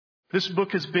This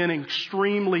book has been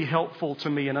extremely helpful to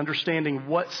me in understanding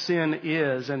what sin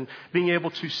is and being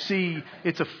able to see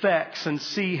its effects and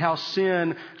see how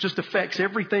sin just affects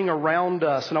everything around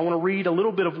us. And I want to read a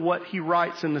little bit of what he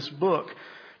writes in this book.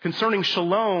 Concerning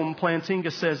shalom,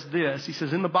 Plantinga says this. He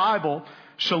says, in the Bible,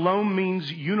 shalom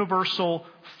means universal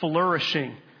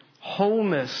flourishing,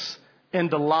 wholeness, and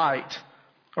delight.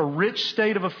 A rich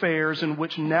state of affairs in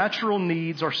which natural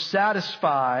needs are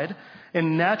satisfied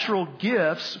and natural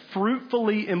gifts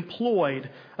fruitfully employed,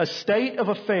 a state of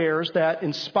affairs that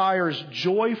inspires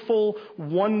joyful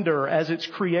wonder as its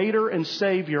creator and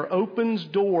savior opens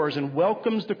doors and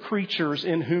welcomes the creatures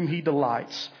in whom he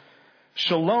delights.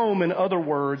 Shalom, in other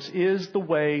words, is the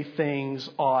way things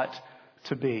ought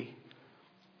to be.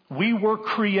 We were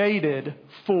created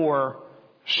for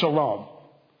shalom.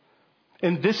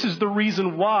 And this is the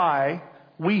reason why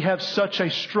we have such a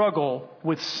struggle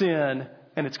with sin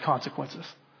and its consequences.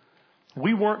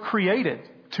 We weren't created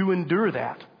to endure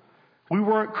that. We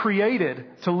weren't created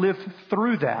to live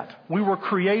through that. We were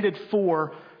created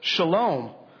for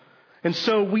shalom. And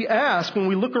so we ask when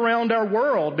we look around our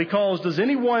world, because does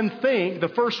anyone think the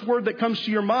first word that comes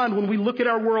to your mind when we look at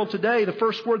our world today, the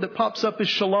first word that pops up is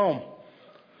shalom?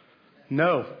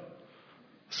 No.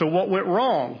 So what went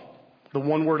wrong? The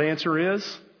one word answer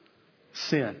is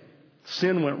sin.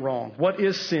 Sin went wrong. What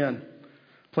is sin?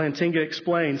 Plantinga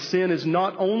explains, sin is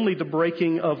not only the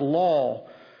breaking of law,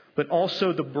 but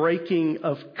also the breaking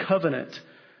of covenant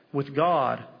with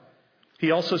God.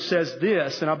 He also says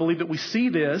this, and I believe that we see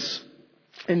this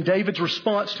in David's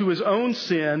response to his own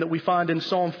sin that we find in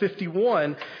Psalm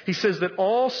 51. He says that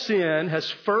all sin has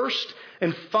first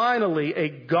and finally a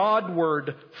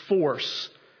Godward force.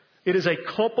 It is a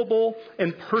culpable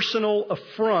and personal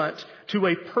affront to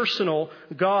a personal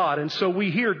God. And so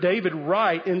we hear David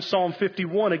write in Psalm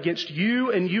 51, against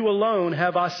you and you alone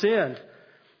have I sinned.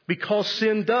 Because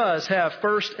sin does have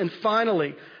first and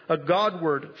finally a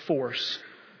Godward force.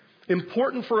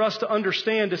 Important for us to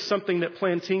understand is something that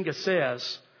Plantinga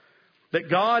says, that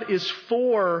God is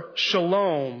for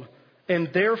shalom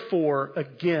and therefore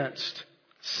against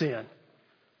sin.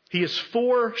 He is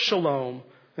for shalom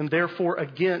and therefore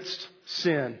against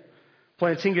sin.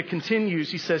 Plantinga continues,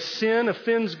 he says, sin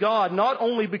offends God not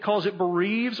only because it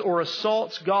bereaves or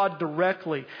assaults God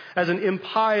directly as an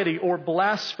impiety or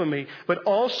blasphemy, but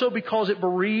also because it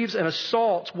bereaves and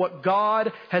assaults what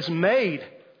God has made.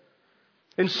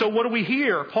 And so what do we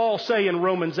hear Paul say in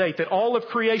Romans 8? That all of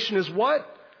creation is what?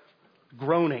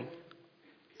 Groaning.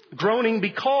 Groaning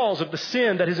because of the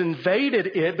sin that has invaded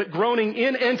it, but groaning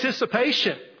in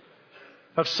anticipation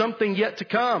of something yet to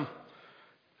come.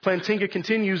 Plantinga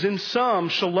continues, in sum,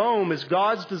 shalom is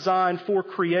God's design for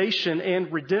creation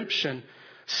and redemption.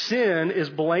 Sin is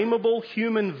blamable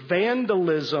human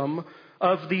vandalism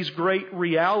of these great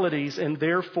realities and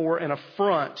therefore an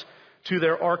affront to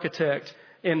their architect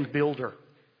and builder.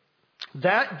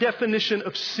 That definition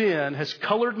of sin has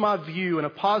colored my view in a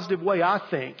positive way, I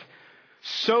think,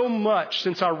 so much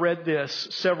since I read this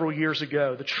several years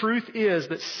ago. The truth is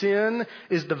that sin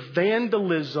is the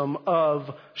vandalism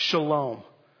of shalom.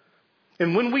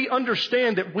 And when we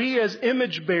understand that we as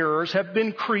image bearers have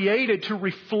been created to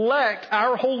reflect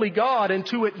our holy God and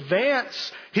to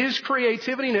advance His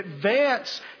creativity and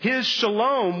advance His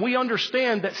shalom, we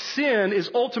understand that sin is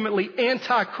ultimately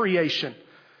anti-creation.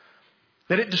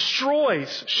 That it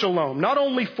destroys shalom, not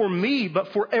only for me,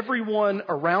 but for everyone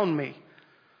around me.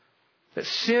 That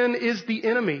sin is the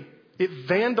enemy. It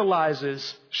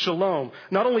vandalizes shalom.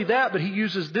 Not only that, but he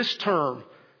uses this term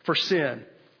for sin.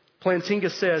 Plantinga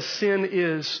says sin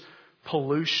is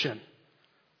pollution.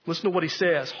 Listen to what he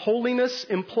says. Holiness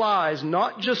implies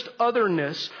not just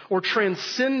otherness or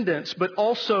transcendence, but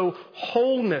also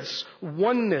wholeness,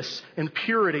 oneness, and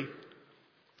purity.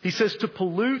 He says to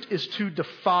pollute is to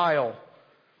defile.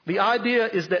 The idea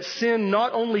is that sin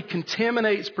not only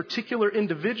contaminates particular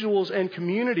individuals and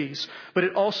communities, but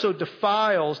it also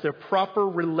defiles their proper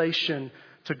relation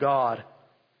to God.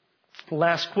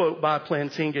 Last quote by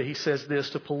Plantinga, he says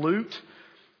this, to pollute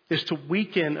is to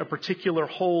weaken a particular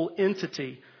whole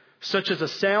entity, such as a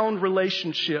sound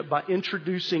relationship, by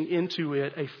introducing into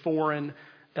it a foreign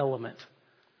element.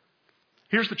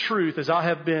 Here's the truth, as I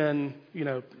have been,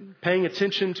 paying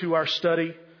attention to our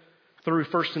study through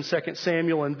 1st and 2nd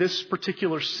Samuel and this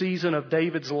particular season of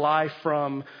David's life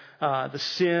from the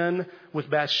sin with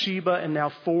Bathsheba and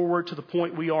now forward to the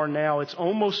point we are now, it's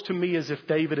almost to me as if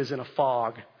David is in a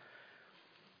fog.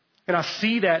 And I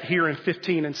see that here in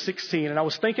 15 and 16. And I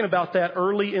was thinking about that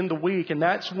early in the week. And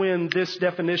that's when this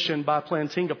definition by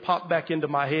Plantinga popped back into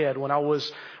my head, when I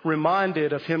was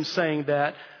reminded of him saying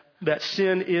that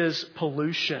sin is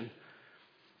pollution.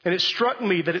 And it struck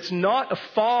me that it's not a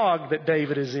fog that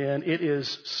David is in, it is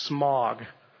smog.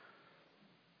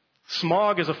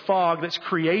 Smog is a fog that's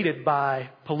created by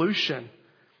pollution.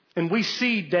 And we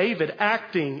see David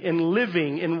acting and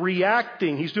living and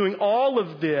reacting. He's doing all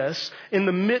of this in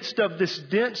the midst of this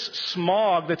dense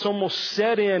smog that's almost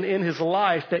set in his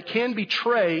life that can be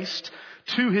traced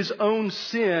to his own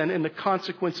sin and the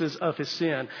consequences of his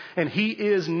sin. And he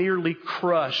is nearly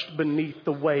crushed beneath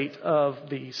the weight of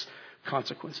these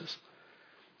consequences.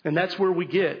 And that's where we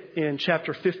get in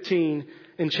chapter 15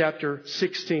 and chapter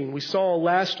 16. We saw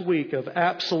last week of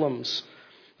Absalom's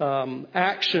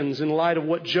actions in light of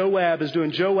what Joab is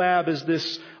doing. Joab is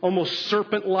this almost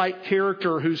serpent-like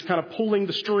character who's kind of pulling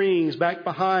the strings back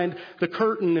behind the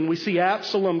curtain. And we see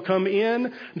Absalom come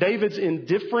in. David's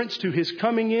indifference to his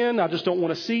coming in. I just don't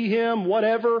want to see him,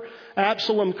 whatever.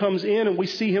 Absalom comes in and we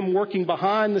see him working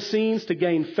behind the scenes to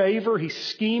gain favor. He's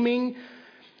scheming.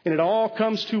 And it all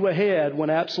comes to a head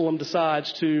when Absalom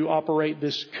decides to operate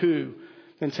this coup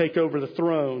and take over the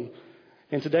throne.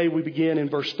 And today we begin in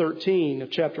verse 13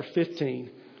 of chapter 15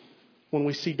 when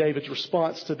we see David's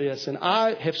response to this. And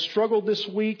I have struggled this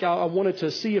week. I wanted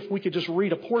to see if we could just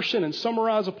read a portion and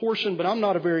summarize a portion, but I'm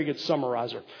not a very good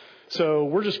summarizer. So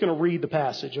we're just going to read the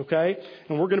passage, okay?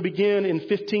 And we're going to begin in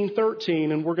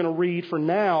 15:13, and we're going to read for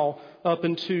now up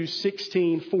into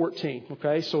 16:14,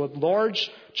 okay? So a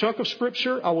large chunk of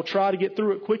Scripture. I will try to get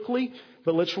through it quickly,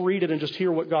 but let's read it and just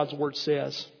hear what God's Word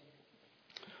says.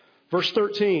 Verse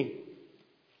 13.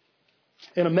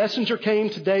 And a messenger came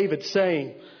to David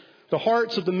saying, the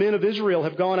hearts of the men of Israel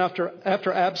have gone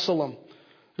after Absalom.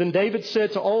 Then David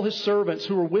said to all his servants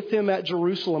who were with him at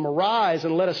Jerusalem, arise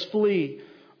and let us flee,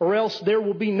 or else there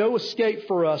will be no escape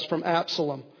for us from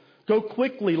Absalom. Go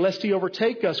quickly, lest he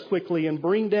overtake us quickly and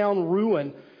bring down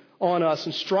ruin on us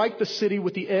and strike the city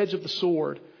with the edge of the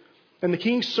sword. And the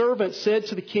king's servant said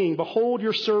to the king, behold,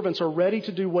 your servants are ready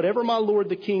to do whatever my lord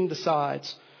the king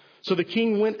decides. So the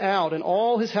king went out and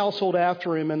all his household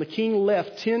after him, and the king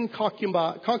left 10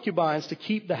 concubines to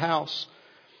keep the house.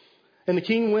 And the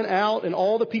king went out and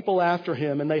all the people after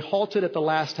him, and they halted at the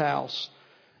last house.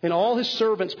 And all his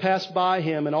servants passed by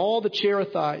him, and all the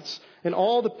Cherethites, and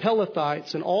all the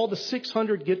Pelethites, and all the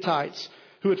 600 Gittites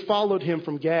who had followed him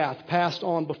from Gath passed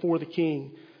on before the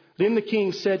king. Then the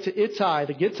king said to Ittai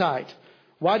the Gittite,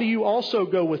 why do you also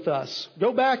go with us?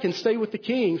 Go back and stay with the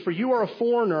king, for you are a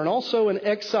foreigner and also an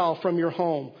exile from your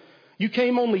home. You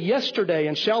came only yesterday,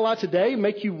 and shall I today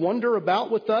make you wander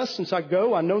about with us, since I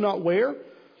go I know not where?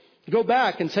 Go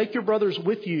back and take your brothers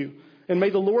with you, and may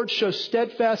the Lord show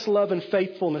steadfast love and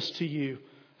faithfulness to you.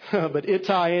 But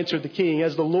Ittai answered the king,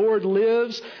 as the Lord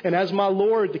lives, and as my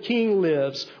lord the king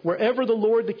lives, wherever the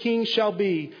Lord the king shall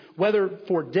be, whether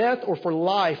for death or for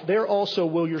life, there also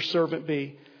will your servant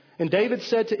be. And David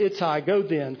said to Ittai, go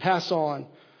then, pass on.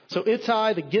 So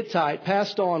Ittai the Gittite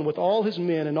passed on with all his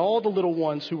men and all the little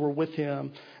ones who were with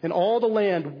him. And all the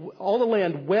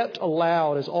land wept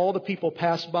aloud as all the people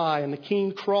passed by. And the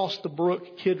king crossed the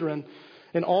brook Kidron.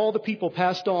 And all the people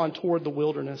passed on toward the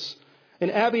wilderness.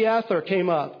 And Abiathar came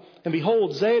up. And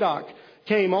behold, Zadok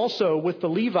came also with the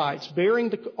Levites, bearing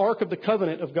the ark of the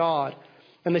covenant of God.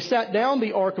 And they sat down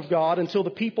the ark of God until the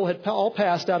people had all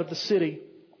passed out of the city.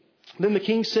 Then the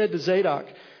king said to Zadok,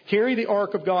 carry the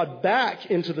ark of God back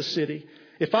into the city.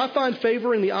 If I find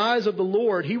favor in the eyes of the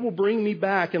Lord, he will bring me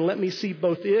back and let me see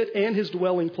both it and his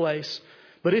dwelling place.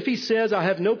 But if he says, I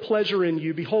have no pleasure in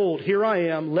you, behold, here I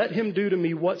am, let him do to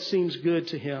me what seems good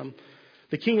to him.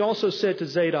 The king also said to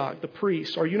Zadok, the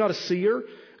priest, are you not a seer?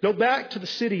 Go back to the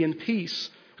city in peace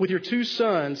with your 2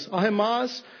 sons,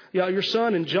 Ahimaaz, your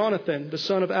son, and Jonathan, the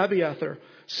son of Abiathar.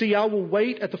 See, I will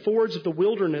wait at the fords of the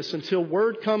wilderness until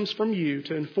word comes from you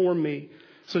to inform me.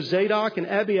 So Zadok and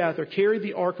Abiathar carried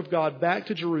the ark of God back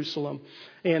to Jerusalem,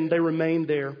 and they remained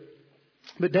there.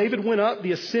 But David went up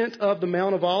the ascent of the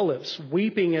Mount of Olives,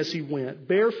 weeping as he went,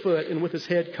 barefoot and with his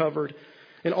head covered.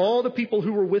 And all the people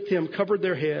who were with him covered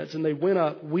their heads, and they went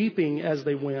up weeping as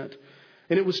they went.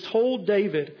 And it was told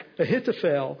David,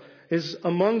 Ahithophel is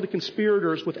among the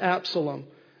conspirators with Absalom.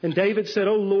 And David said,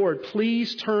 O Lord,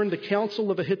 please turn the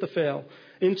counsel of Ahithophel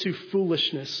into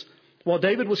foolishness. While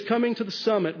David was coming to the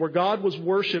summit where God was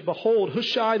worshipped, behold,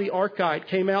 Hushai the Archite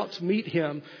came out to meet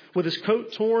him with his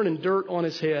coat torn and dirt on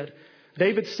his head.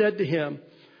 David said to him,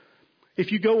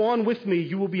 if you go on with me,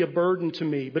 you will be a burden to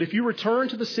me. But if you return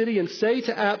to the city and say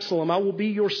to Absalom, I will be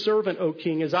your servant, O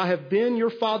king, as I have been your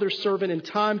father's servant in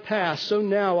time past, so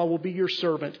now I will be your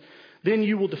servant. Then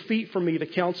you will defeat for me the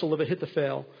counsel of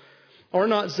Ahithophel. Are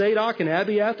not Zadok and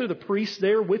Abiathar the priests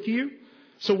there with you?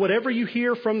 So whatever you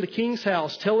hear from the king's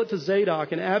house, tell it to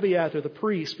Zadok and Abiathar the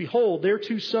priests. Behold, their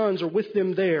 2 sons are with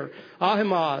them there,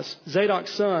 Ahimaaz,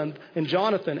 Zadok's son, and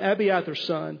Jonathan, Abiathar's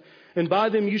son. And by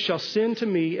them you shall send to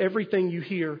me everything you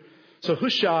hear. So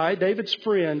Hushai, David's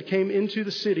friend, came into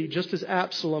the city just as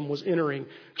Absalom was entering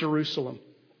Jerusalem.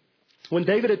 When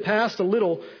David had passed a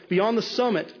little beyond the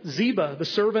summit, Ziba, the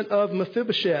servant of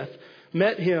Mephibosheth,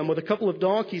 met him with a couple of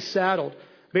donkeys saddled,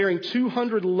 bearing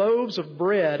 200 loaves of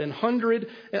bread and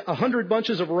 100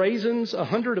 bunches of raisins,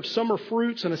 100 of summer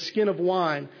fruits, and a skin of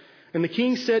wine. And the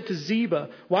king said to Ziba,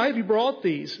 "Why have you brought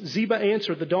these?" Ziba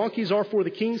answered, "The donkeys are for the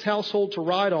king's household to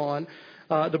ride on,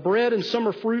 the bread and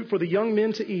summer fruit for the young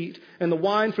men to eat, and the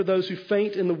wine for those who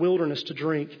faint in the wilderness to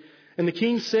drink." And the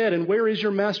king said, "And where is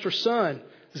your master's son?"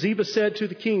 Ziba said to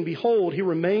the king, "Behold, he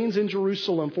remains in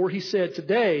Jerusalem, for he said,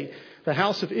 'Today the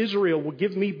house of Israel will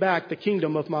give me back the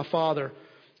kingdom of my father.'"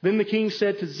 Then the king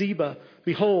said to Ziba,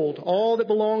 "Behold, all that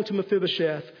belonged to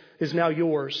Mephibosheth is now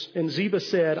yours." And Ziba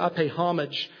said, "I pay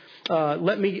homage.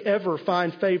 Let me ever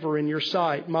find favor in your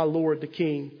sight, my lord the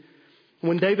king."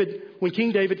 When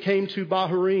King David came to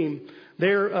Bahurim,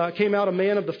 there came out a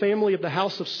man of the family of the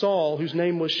house of Saul, whose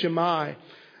name was Shimei,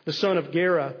 the son of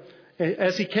Gera.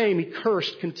 As he came, he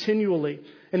cursed continually,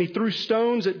 and he threw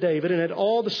stones at David and at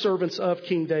all the servants of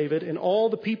King David, and all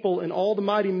the people and all the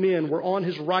mighty men were on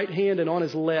his right hand and on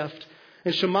his left.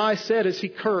 And Shimei said as he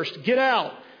cursed, Get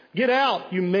out,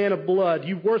 you man of blood,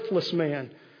 you worthless man.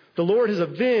 The Lord has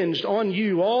avenged on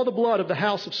you all the blood of the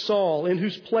house of Saul, in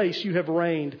whose place you have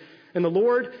reigned. And the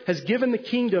Lord has given the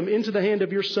kingdom into the hand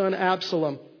of your son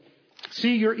Absalom.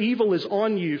 See, your evil is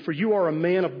on you, for you are a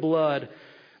man of blood."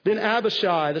 Then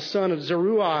Abishai, the son of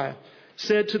Zeruiah,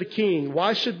 said to the king,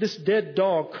 "Why should this dead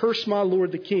dog curse my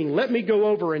lord the king? Let me go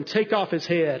over and take off his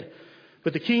head."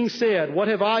 But the king said, "What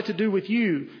have I to do with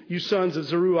you, you sons of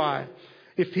Zeruiah?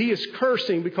 If he is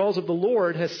cursing because of the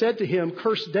Lord has said to him,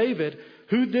 'Curse David,'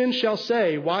 who then shall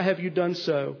say, 'Why have you done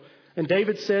so?'" And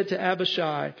David said to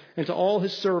Abishai and to all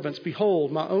his servants,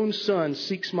 "Behold, my own son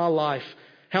seeks my life.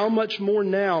 How much more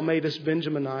now may this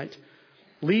Benjaminite?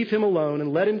 Leave him alone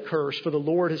and let him curse, for the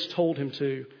Lord has told him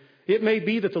to. It may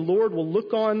be that the Lord will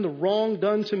look on the wrong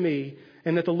done to me,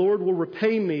 and that the Lord will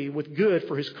repay me with good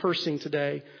for his cursing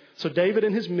today." So David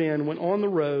and his men went on the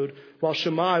road, while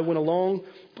Shimei went along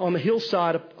on the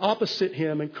hillside opposite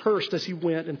him and cursed as he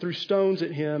went, and threw stones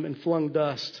at him and flung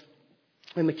dust.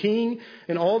 And the king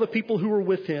and all the people who were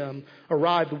with him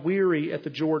arrived weary at the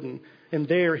Jordan, and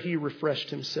there he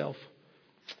refreshed himself.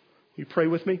 Will you pray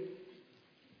with me?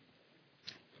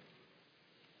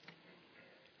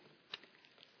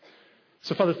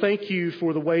 So, Father, thank you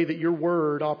for the way that your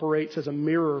word operates as a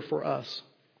mirror for us.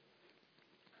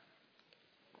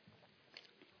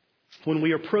 When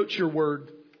we approach your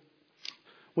word,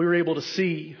 we are able to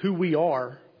see who we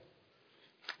are.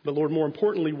 But Lord, more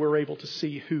importantly, we're able to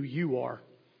see who you are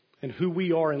and who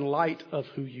we are in light of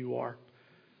who you are.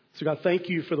 So God, thank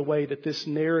you for the way that this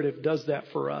narrative does that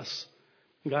for us.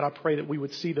 And God, I pray that we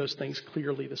would see those things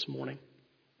clearly this morning.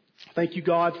 Thank you,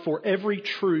 God, for every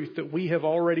truth that we have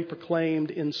already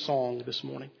proclaimed in song this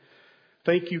morning.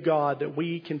 Thank you, God, that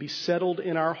we can be settled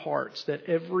in our hearts that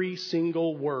every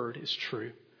single word is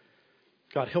true.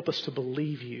 God, help us to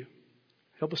believe you.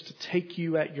 Help us to take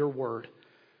you at your word,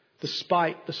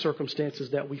 despite the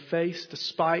circumstances that we face,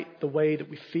 despite the way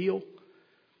that we feel.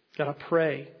 God, I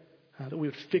pray that we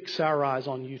would fix our eyes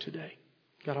on you today.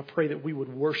 God, I pray that we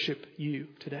would worship you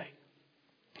today.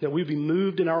 That we would be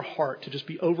moved in our heart to just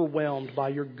be overwhelmed by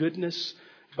your goodness,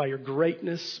 by your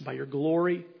greatness, by your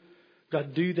glory.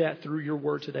 God, do that through your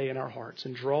word today in our hearts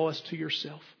and draw us to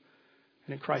yourself.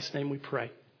 And in Christ's name we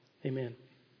pray. Amen.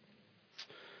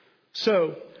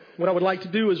 So, what I would like to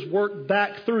do is work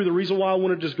back through. The reason why I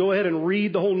want to just go ahead and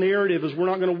read the whole narrative is we're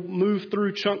not going to move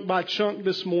through chunk by chunk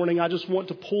this morning. I just want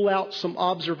to pull out some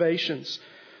observations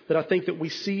that I think that we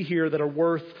see here that are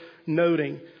worth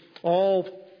noting.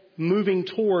 All moving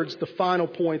towards the final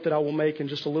point that I will make in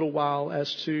just a little while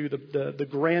as to the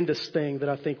grandest thing that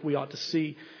I think we ought to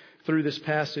see through this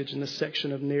passage in this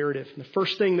section of narrative. And the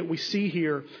first thing that we see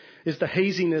here is the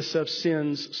haziness of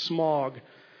sin's smog.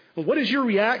 And what is your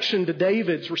reaction to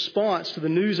David's response to the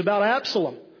news about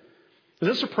Absalom?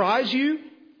 Does it surprise you?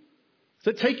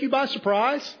 Does it take you by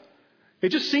surprise? It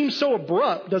just seems so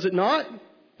abrupt, does it not?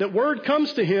 That word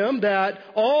comes to him that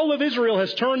all of Israel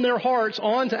has turned their hearts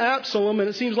on to Absalom, and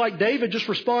it seems like David just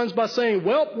responds by saying,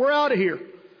 "Well, we're out of here."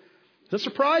 Does that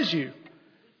surprise you?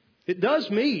 It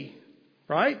does me,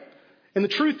 right? And the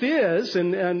truth is, I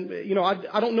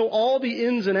don't know all the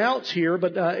ins and outs here,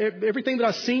 but everything that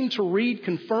I seem to read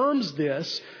confirms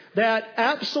this, that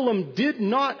Absalom did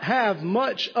not have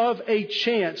much of a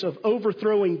chance of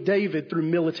overthrowing David through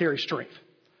military strength.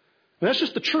 And that's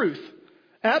just the truth.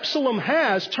 Absalom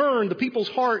has turned the people's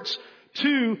hearts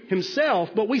to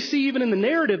himself, but we see even in the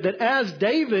narrative that as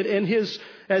David and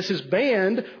as his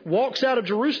band walks out of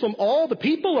Jerusalem, all the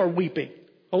people are weeping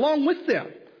along with them.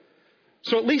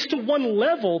 So at least to one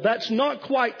level, that's not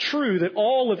quite true that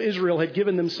all of Israel had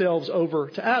given themselves over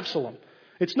to Absalom.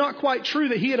 It's not quite true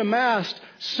that he had amassed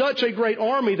such a great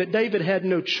army that David had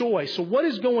no choice. So what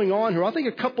is going on here? I think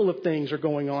a couple of things are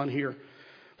going on here.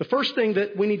 The first thing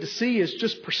that we need to see is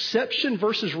just perception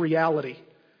versus reality.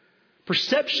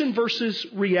 Perception versus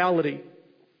reality.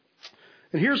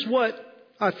 And here's what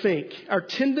I think. Our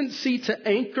tendency to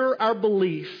anchor our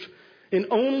belief in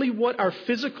only what our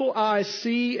physical eyes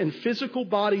see and physical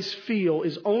bodies feel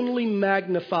is only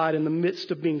magnified in the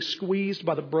midst of being squeezed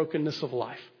by the brokenness of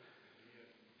life.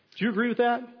 Do you agree with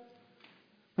that?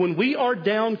 When we are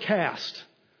downcast,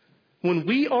 when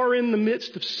we are in the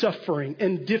midst of suffering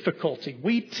and difficulty,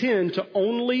 we tend to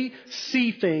only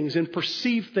see things and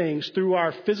perceive things through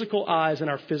our physical eyes and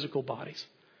our physical bodies.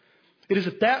 It is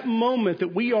at that moment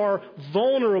that we are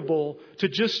vulnerable to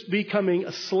just becoming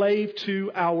a slave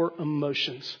to our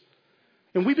emotions.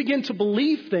 And we begin to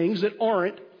believe things that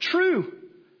aren't true.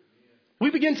 We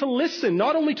begin to listen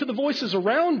not only to the voices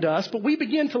around us, but we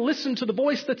begin to listen to the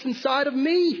voice that's inside of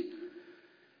me.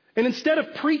 And instead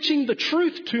of preaching the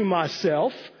truth to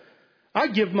myself, I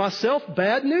give myself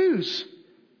bad news.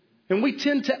 And we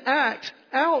tend to act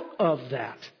out of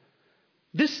that.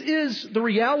 This is the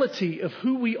reality of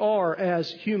who we are as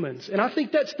humans. And I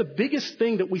think that's the biggest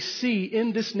thing that we see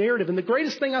in this narrative. And the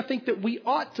greatest thing I think that we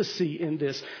ought to see in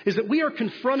this is that we are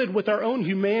confronted with our own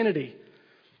humanity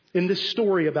in this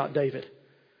story about David.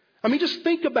 I mean, just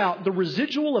think about the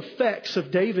residual effects of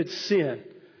David's sin.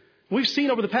 We've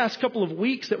seen over the past couple of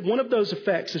weeks that one of those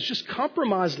effects is just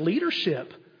compromised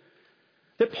leadership.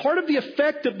 That part of the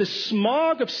effect of the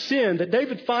smog of sin that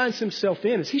David finds himself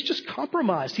in is he's just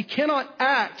compromised. He cannot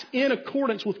act in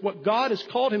accordance with what God has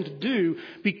called him to do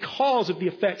because of the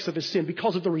effects of his sin,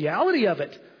 because of the reality of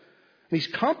it. And he's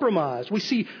compromised. We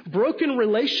see broken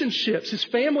relationships. His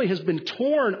family has been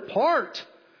torn apart.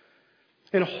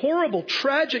 And horrible,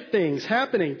 tragic things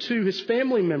happening to his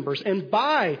family members and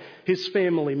by his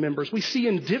family members. We see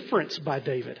indifference by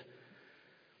David,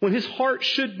 when his heart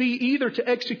should be either to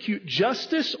execute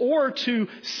justice or to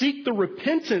seek the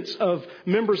repentance of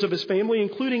members of his family,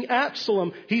 including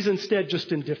Absalom. He's instead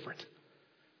just indifferent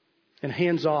and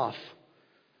hands off.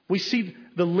 We see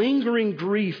the lingering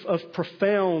grief of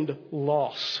profound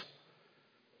loss.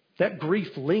 That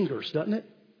grief lingers, doesn't it?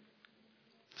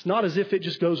 It's not as if it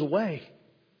just goes away.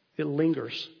 It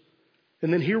lingers.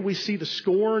 And then here we see the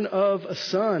scorn of a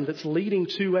son that's leading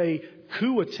to a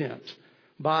coup attempt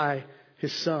by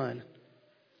his son.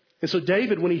 And so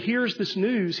David, when he hears this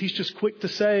news, he's just quick to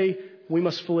say, we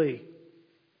must flee.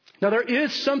 Now there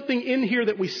is something in here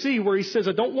that we see where he says,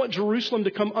 I don't want Jerusalem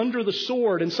to come under the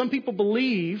sword. And some people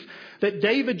believe that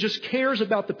David just cares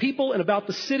about the people and about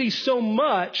the city so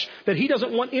much that he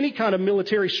doesn't want any kind of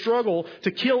military struggle to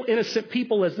kill innocent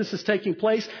people as this is taking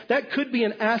place. That could be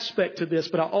an aspect to this,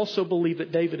 but I also believe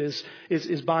that David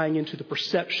is buying into the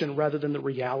perception rather than the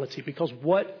reality. Because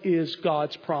what is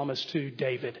God's promise to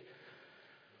David?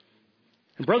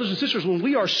 And brothers and sisters, when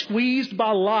we are squeezed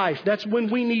by life, that's when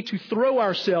we need to throw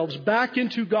ourselves back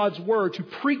into God's Word to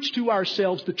preach to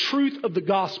ourselves the truth of the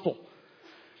gospel.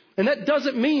 And that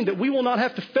doesn't mean that we will not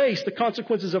have to face the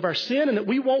consequences of our sin and that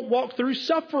we won't walk through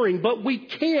suffering, but we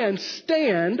can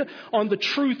stand on the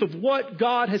truth of what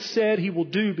God has said He will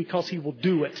do because He will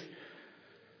do it.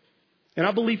 And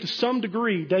I believe to some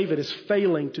degree David is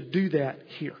failing to do that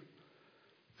here.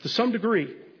 To some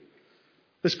degree.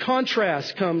 This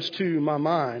contrast comes to my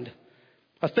mind.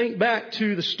 I think back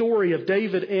to the story of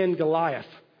David and Goliath.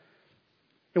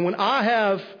 And when I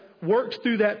have worked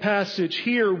through that passage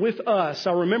here with us,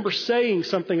 I remember saying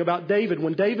something about David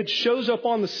when David shows up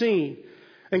on the scene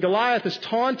and Goliath is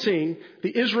taunting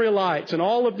the Israelites and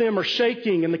all of them are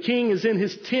shaking and the king is in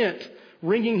his tent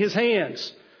wringing his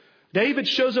hands. David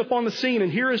shows up on the scene, and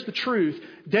here is the truth.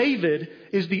 David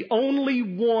is the only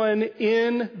one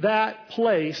in that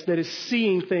place that is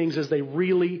seeing things as they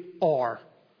really are.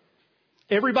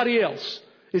 Everybody else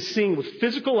is seeing with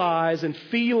physical eyes and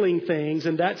feeling things,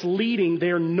 and that's leading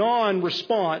their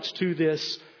non-response to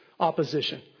this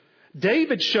opposition.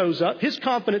 David shows up. His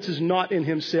confidence is not in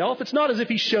himself. It's not as if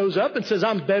he shows up and says,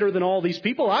 I'm better than all these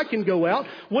people. I can go out.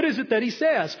 What is it that he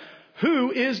says?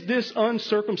 Who is this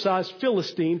uncircumcised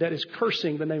Philistine that is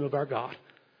cursing the name of our God?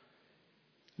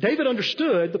 David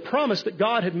understood the promise that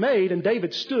God had made, and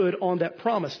David stood on that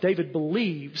promise. David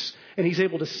believes, and he's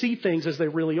able to see things as they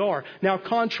really are. Now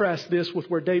contrast this with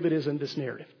where David is in this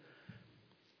narrative.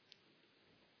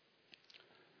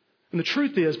 And the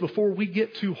truth is, before we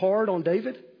get too hard on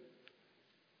David,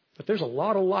 that there's a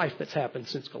lot of life that's happened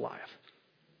since Goliath.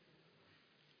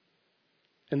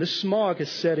 And this smog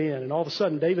has set in, and all of a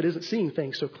sudden David isn't seeing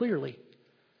things so clearly.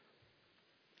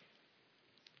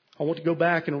 I want to go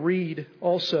back and read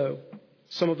also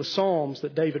some of the Psalms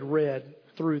that David read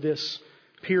through this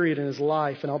period in his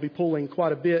life. And I'll be pulling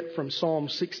quite a bit from Psalm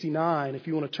 69. If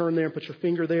you want to turn there and put your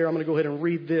finger there, I'm going to go ahead and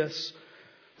read this.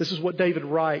 This is what David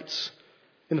writes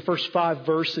in the first 5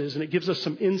 verses, and it gives us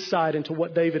some insight into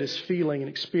what David is feeling and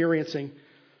experiencing.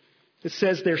 It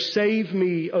says there, "Save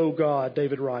me, O God,"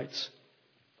 David writes,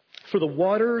 "for the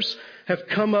waters have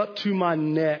come up to my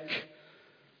neck.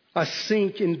 I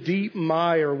sink in deep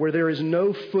mire where there is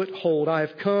no foothold. I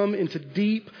have come into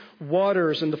deep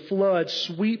waters, and the flood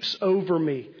sweeps over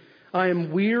me. I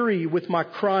am weary with my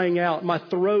crying out. My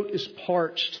throat is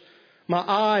parched. My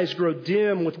eyes grow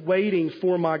dim with waiting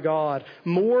for my God.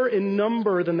 More in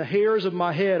number than the hairs of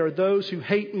my head are those who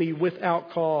hate me without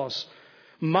cause.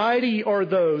 Mighty are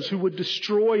those who would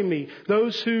destroy me,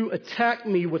 those who attack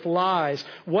me with lies.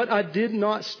 What I did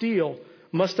not steal,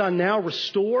 must I now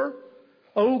restore?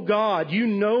 O God, you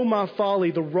know my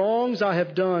folly. The wrongs I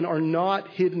have done are not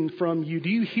hidden from you." Do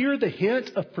you hear the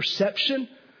hint of perception?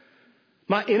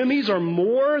 My enemies are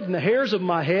more than the hairs of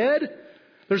my head.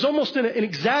 There's almost an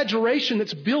exaggeration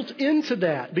that's built into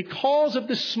that. Because of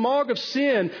this smog of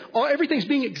sin, everything's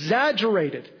being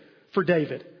exaggerated for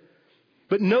David.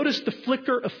 But notice the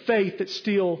flicker of faith that's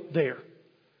still there.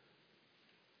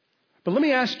 But let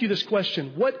me ask you this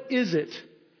question. What is it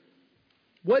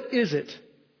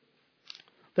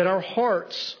that our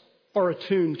hearts are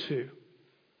attuned to?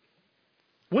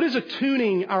 What is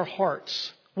attuning our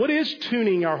hearts? What is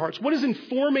tuning our hearts? What is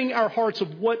informing our hearts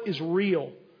of what is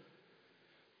real?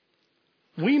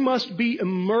 We must be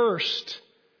immersed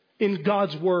in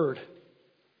God's Word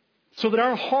so that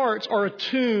our hearts are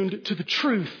attuned to the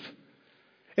truth.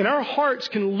 And our hearts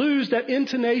can lose that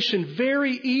intonation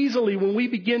very easily when we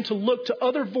begin to look to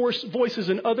other voices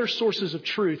and other sources of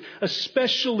truth,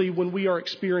 especially when we are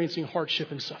experiencing hardship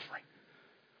and suffering.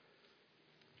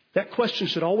 That question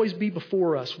should always be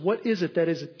before us. What is it that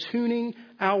is attuning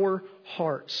our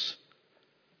hearts?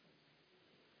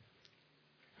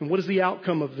 And what is the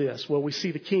outcome of this? Well, we see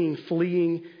the king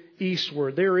fleeing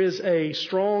eastward. There is a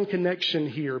strong connection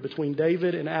here between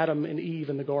David and Adam and Eve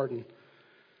in the garden.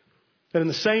 And in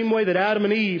the same way that Adam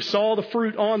and Eve saw the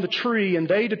fruit on the tree and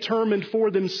they determined for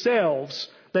themselves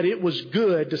that it was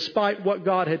good despite what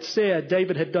God had said,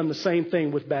 David had done the same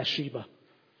thing with Bathsheba.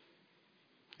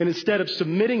 And instead of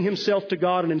submitting himself to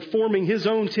God and informing his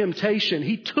own temptation,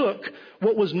 he took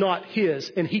what was not his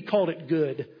and he called it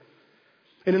good.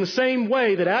 And in the same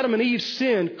way that Adam and Eve's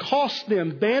sin cost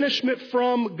them banishment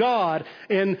from God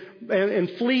and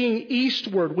fleeing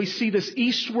eastward, we see this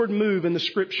eastward move in the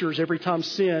Scriptures every time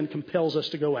sin compels us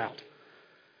to go out.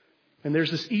 And there's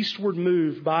this eastward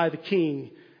move by the king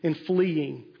in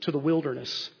fleeing to the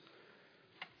wilderness.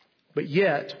 But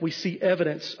yet we see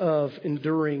evidence of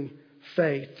enduring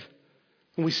faith.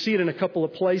 And we see it in a couple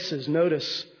of places.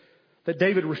 Notice that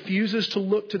David refuses to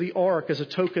look to the ark as a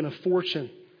token of fortune.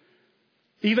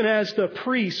 Even as the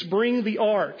priests bring the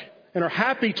ark and are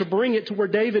happy to bring it to where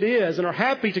David is and are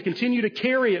happy to continue to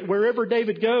carry it wherever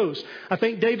David goes, I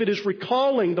think David is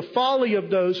recalling the folly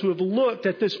of those who have looked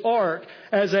at this ark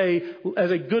as a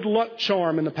good luck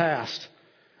charm in the past.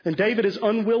 And David is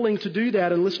unwilling to do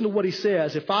that. And listen to what he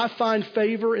says. "If I find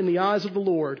favor in the eyes of the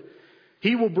Lord,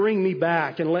 He will bring me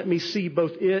back and let me see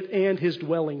both it and His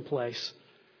dwelling place.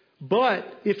 But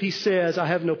if He says, I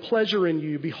have no pleasure in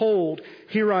you, behold,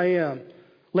 here I am.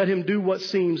 Let him do what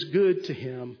seems good to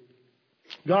him."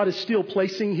 God is still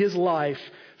placing his life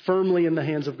firmly in the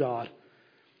hands of God.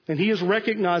 And he is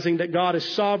recognizing that God is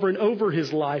sovereign over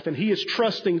his life, and he is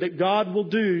trusting that God will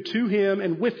do to him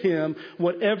and with him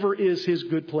whatever is his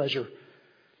good pleasure.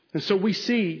 And so we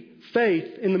see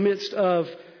faith in the midst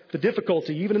of the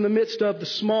difficulty, even in the midst of the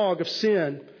smog of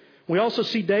sin. We also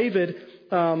see David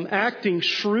acting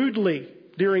shrewdly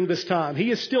during this time.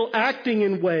 He is still acting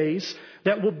in ways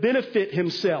that will benefit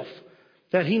himself,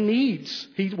 that he needs.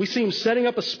 We see him setting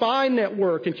up a spy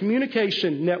network and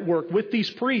communication network with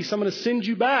these priests. I'm going to send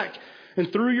you back,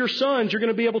 and through your sons, you're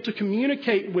going to be able to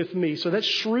communicate with me. So that's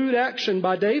shrewd action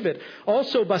by David.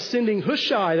 Also by sending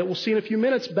Hushai, that we'll see in a few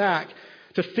minutes, back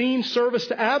to fiend service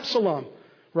to Absalom,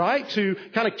 right? To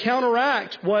kind of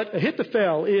counteract what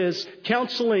Ahithophel is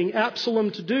counseling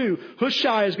Absalom to do.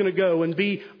 Hushai is going to go and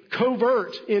be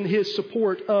covert in his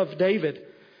support of David.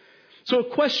 So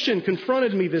a question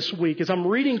confronted me this week as I'm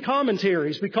reading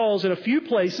commentaries, because in a few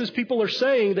places people are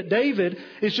saying that David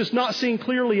is just not seeing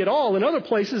clearly at all. In other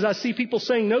places I see people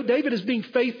saying, no, David is being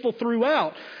faithful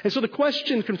throughout. And so the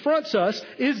question confronts us,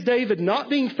 is David not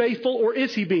being faithful, or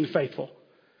is he being faithful?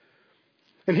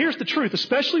 And here's the truth,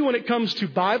 especially when it comes to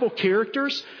Bible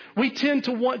characters, we tend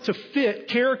to want to fit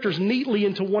characters neatly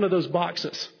into one of those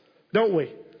boxes, don't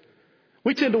we?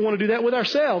 We tend to want to do that with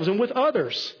ourselves and with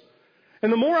others.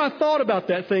 And the more I thought about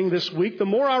that thing this week, the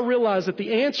more I realized that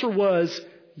the answer was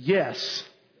yes.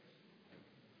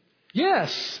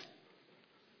 Yes.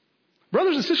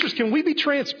 Brothers and sisters, can we be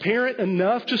transparent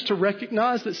enough just to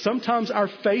recognize that sometimes our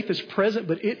faith is present,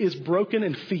 but it is broken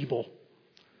and feeble?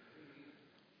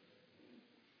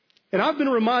 And I've been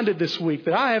reminded this week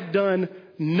that I have done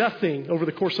nothing over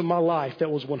the course of my life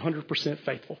that was 100%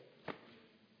 faithful.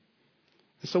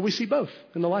 And so we see both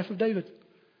in the life of David.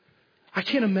 I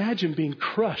can't imagine being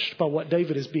crushed by what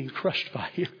David is being crushed by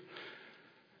here.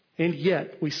 And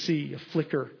yet we see a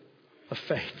flicker of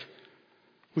faith.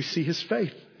 We see his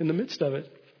faith in the midst of it.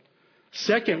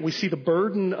 Second, we see the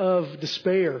burden of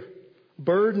despair.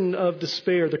 Burden of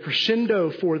despair. The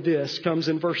crescendo for this comes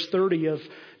in verse 30 of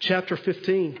chapter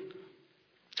 15,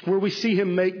 where we see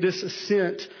him make this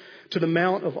ascent to the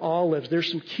Mount of Olives. There's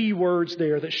some key words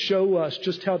there that show us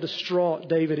just how distraught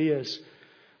David is.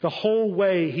 The whole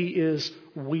way he is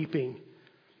weeping.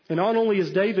 And not only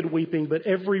is David weeping, but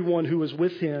everyone who is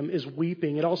with him is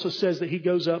weeping. It also says that he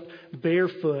goes up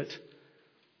barefoot.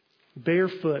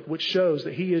 Barefoot, which shows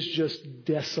that he is just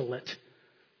desolate.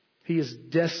 He is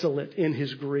desolate in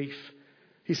his grief.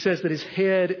 He says that his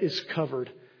head is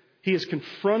covered. He is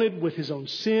confronted with his own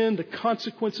sin, the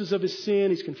consequences of his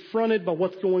sin. He's confronted by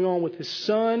what's going on with his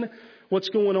son, what's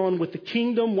going on with the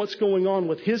kingdom, what's going on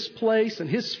with his place and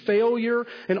his failure.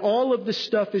 And all of this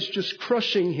stuff is just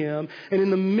crushing him. And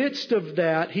in the midst of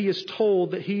that, he is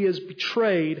told that he is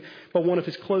betrayed by one of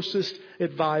his closest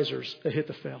advisors,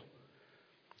 Ahithophel.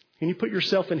 Can you put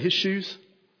yourself in his shoes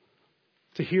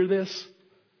to hear this?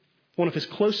 One of his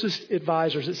closest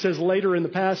advisors. It says later in the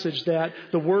passage that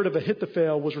the word of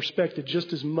Ahithophel was respected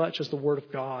just as much as the word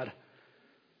of God.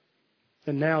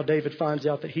 And now David finds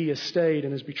out that he has stayed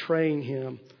and is betraying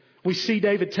him. We see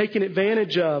David taken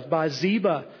advantage of by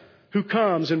Ziba, who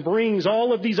comes and brings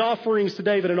all of these offerings to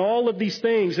David and all of these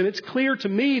things. And it's clear to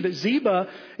me that Ziba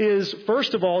is,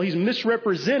 first of all, he's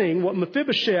misrepresenting what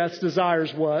Mephibosheth's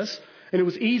desires was. And it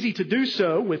was easy to do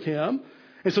so with him.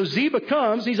 And so Ziba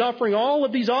comes, he's offering all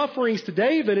of these offerings to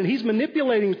David, and he's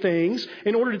manipulating things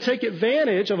in order to take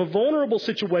advantage of a vulnerable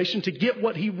situation to get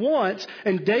what he wants.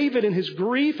 And David, in his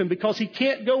grief, and because he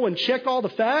can't go and check all the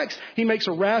facts, he makes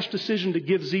a rash decision to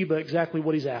give Ziba exactly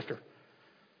what he's after.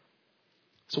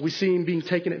 So we see him being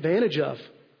taken advantage of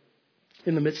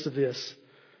in the midst of this.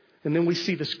 And then we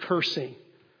see this cursing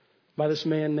by this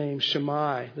man named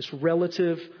Shimei, this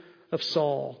relative of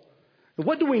Saul. And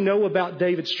what do we know about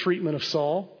David's treatment of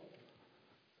Saul?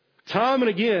 Time and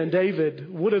again,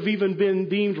 David would have even been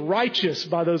deemed righteous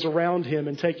by those around him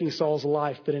in taking Saul's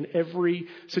life. But in every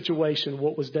situation,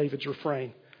 what was David's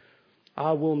refrain?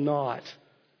 I will not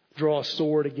draw a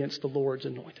sword against the Lord's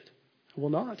anointed. I will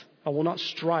not. I will not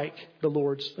strike the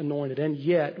Lord's anointed. And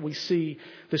yet we see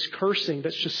this cursing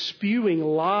that's just spewing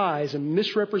lies and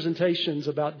misrepresentations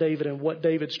about David and what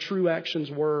David's true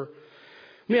actions were.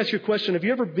 Let me ask you a question. Have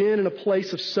you ever been in a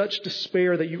place of such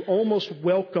despair that you almost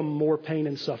welcome more pain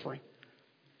and suffering?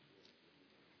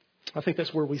 I think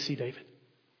that's where we see David.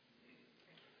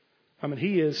 I mean,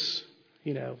 he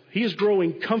is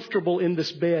growing comfortable in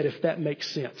this bed, if that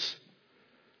makes sense.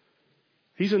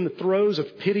 He's in the throes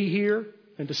of pity here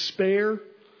and despair.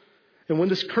 And when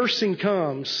this cursing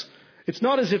comes, it's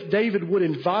not as if David would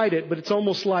invite it, but it's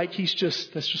almost like that's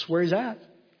just where he's at.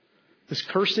 This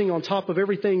cursing on top of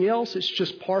everything else, it's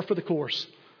just par for the course.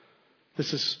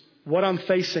 This is what I'm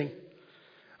facing.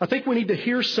 I think we need to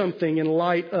hear something in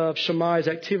light of Shimei's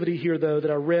activity here, though, that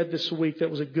I read this week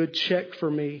that was a good check for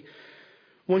me.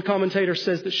 One commentator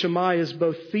says that Shimei is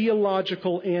both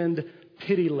theological and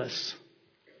pitiless.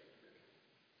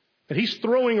 That he's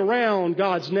throwing around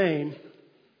God's name,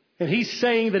 and he's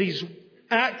saying that he's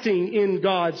acting in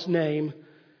God's name,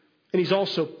 and he's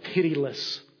also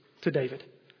pitiless to David.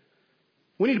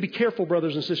 We need to be careful,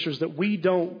 brothers and sisters, that we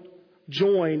don't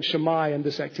join Shimei in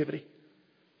this activity.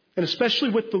 And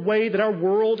especially with the way that our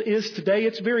world is today,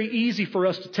 it's very easy for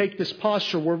us to take this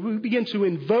posture where we begin to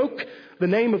invoke the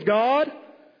name of God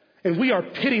and we are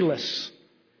pitiless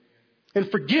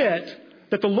and forget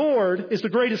that the Lord is the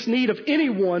greatest need of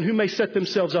anyone who may set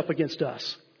themselves up against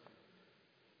us.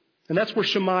 And that's where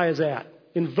Shammai is at,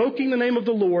 invoking the name of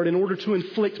the Lord in order to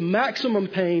inflict maximum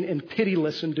pain and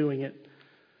pitiless in doing it.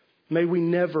 May we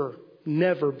never,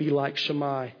 never be like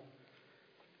Shammai.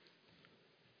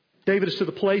 David is to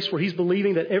the place where he's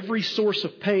believing that every source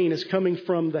of pain is coming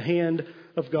from the hand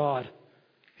of God.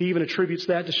 He even attributes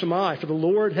that to Shammai, for the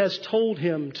Lord has told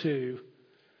him to.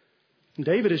 And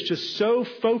David is just so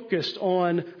focused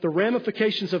on the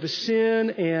ramifications of his sin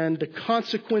and the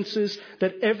consequences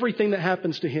that everything that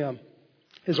happens to him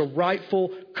is a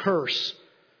rightful curse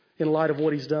in light of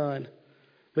what he's done.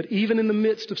 But even in the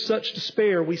midst of such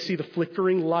despair, we see the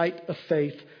flickering light of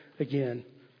faith again.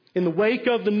 In the wake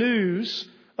of the news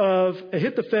of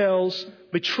Ahithophel's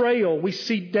betrayal, we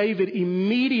see David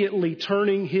immediately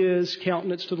turning his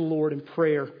countenance to the Lord in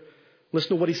prayer. Listen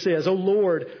to what he says. "O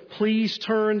Lord, please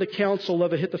turn the counsel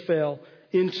of Ahithophel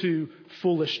into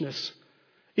foolishness."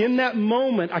 In that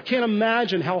moment, I can't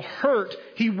imagine how hurt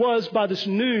he was by this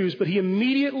news, but he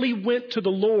immediately went to the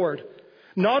Lord,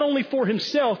 not only for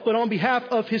himself, but on behalf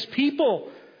of his people.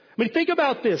 I mean, think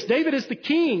about this. David is the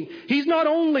king. He's not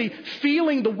only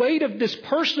feeling the weight of this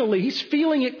personally, he's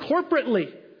feeling it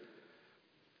corporately.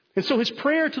 And so his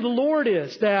prayer to the Lord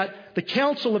is that the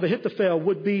counsel of Ahithophel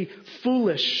would be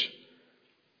foolish.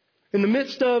 In the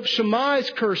midst of Shammai's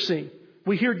cursing,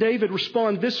 we hear David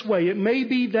respond this way: "It may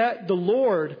be that the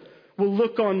Lord will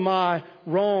look on the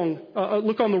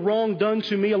wrong done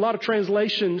to me." A lot of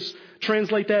translations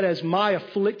translate that as "my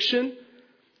affliction."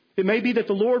 It may be that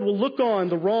the Lord will look on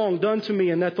the wrong done to me,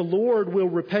 and that the Lord will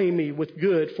repay me with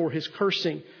good for his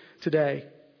cursing today.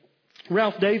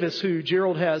 Ralph Davis, who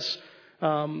Gerald has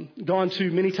gone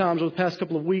to many times over the past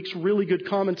couple of weeks, really good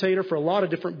commentator for a lot of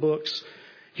different books.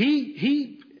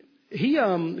 He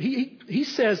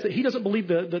says that he doesn't believe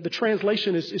the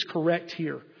translation is correct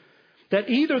here. That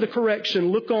either the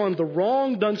correction, "look on the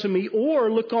wrong done to me,"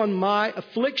 or "look on my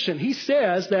affliction." He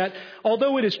says that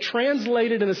although it is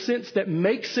translated in a sense that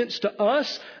makes sense to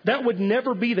us, that would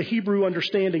never be the Hebrew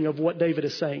understanding of what David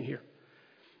is saying here.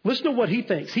 Listen to what he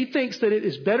thinks. He thinks that it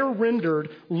is better rendered,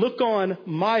 "look on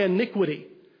my iniquity."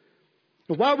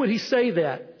 Now, why would he say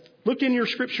that? Look in your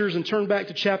scriptures and turn back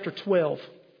to chapter 12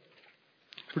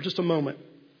 for just a moment.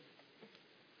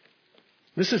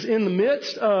 This is in the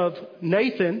midst of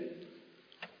Nathan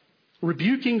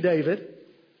rebuking David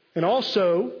and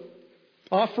also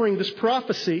offering this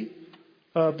prophecy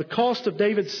of the cost of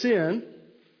David's sin.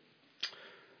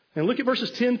 And look at verses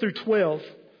 10 through 12,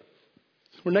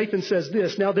 where Nathan says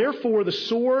this: "Now therefore the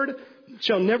sword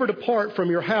shall never depart from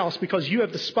your house, because you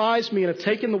have despised me and have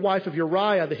taken the wife of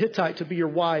Uriah the Hittite to be your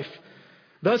wife.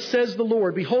 Thus says the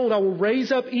Lord, behold, I will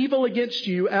raise up evil against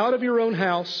you out of your own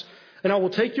house, and I will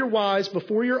take your wives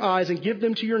before your eyes and give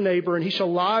them to your neighbor, and he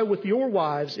shall lie with your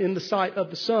wives in the sight of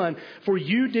the sun. For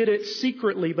you did it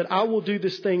secretly, but I will do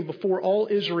this thing before all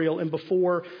Israel and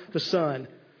before the sun."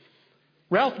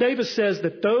 Ralph Davis says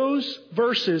that those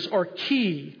verses are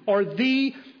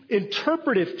the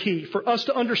interpretive key for us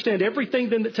to understand everything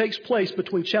then that takes place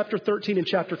between chapter 13 and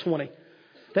chapter 20.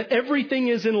 That everything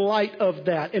is in light of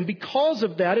that. And because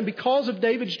of that, and because of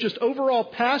David's just overall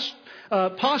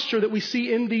posture that we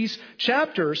see in these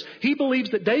chapters, he believes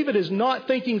that David is not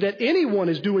thinking that anyone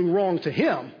is doing wrong to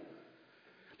him.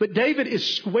 But David is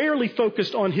squarely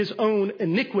focused on his own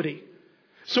iniquity.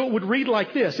 So it would read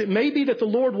like this: "It may be that the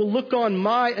Lord will look on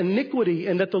my iniquity,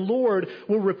 and that the Lord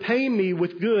will repay me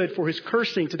with good for his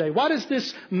cursing today." Why does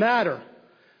this matter?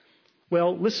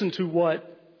 Well, listen to what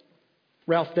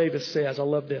Ralph Davis says. I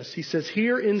love this. He says,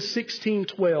 "Here in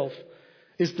 16:12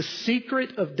 is the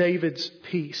secret of David's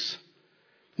peace.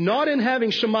 Not in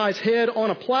having Shammai's head on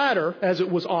a platter, as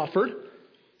it was offered.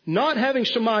 Not having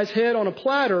Shammai's head on a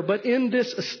platter, but in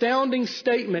this astounding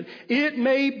statement: it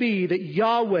may be that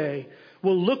Yahweh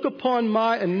will look upon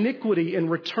my iniquity and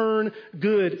return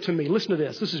good to me." Listen to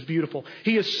this. This is beautiful.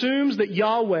 He assumes that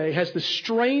Yahweh has this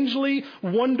strangely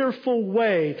wonderful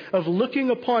way of looking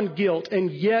upon guilt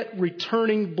and yet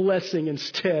returning blessing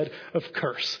instead of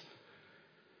curse.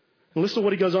 And listen to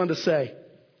what he goes on to say.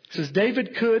 He says,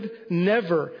 "David could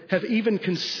never have even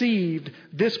conceived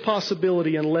this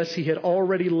possibility unless he had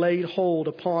already laid hold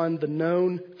upon the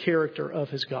known character of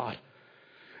his God."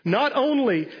 Not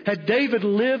only had David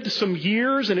lived some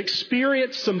years and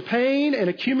experienced some pain and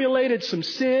accumulated some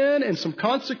sin and some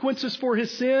consequences for his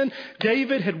sin,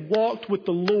 David had walked with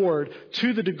the Lord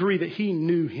to the degree that he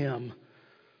knew him.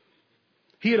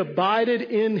 He had abided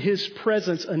in his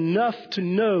presence enough to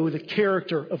know the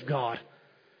character of God.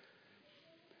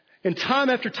 And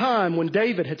time after time, when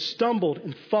David had stumbled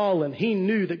and fallen, he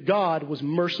knew that God was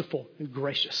merciful and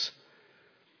gracious.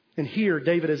 And here,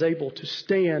 David is able to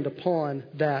stand upon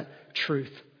that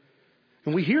truth.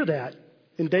 And we hear that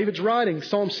in David's writing,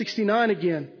 Psalm 69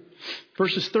 again,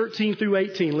 verses 13 through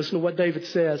 18. Listen to what David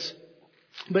says.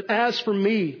 But as for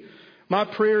me, my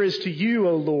prayer is to you,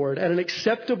 O Lord, at an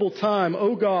acceptable time,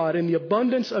 O God, in the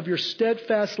abundance of your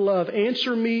steadfast love.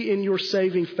 Answer me in your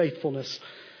saving faithfulness.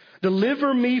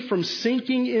 Deliver me from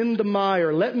sinking in the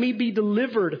mire. Let me be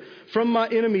delivered from my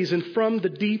enemies and from the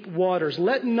deep waters.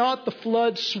 Let not the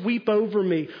flood sweep over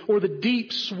me, or the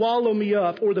deep swallow me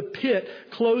up, or the pit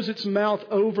close its mouth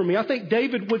over me. I think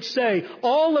David would say,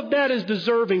 all of that is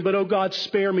deserving, but, oh God,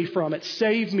 spare me from it.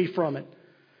 Save me from it.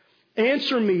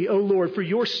 Answer me, O Lord, for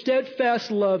your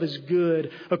steadfast love is good.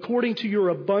 According to your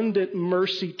abundant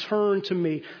mercy, turn to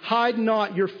me. Hide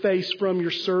not your face from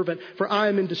your servant, for I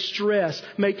am in distress.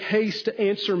 Make haste to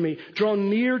answer me. Draw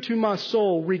near to my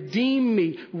soul. Redeem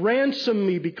me. Ransom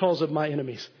me because of my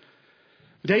enemies.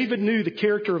 David knew the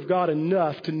character of God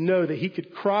enough to know that he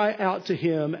could cry out to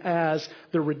him as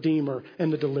the Redeemer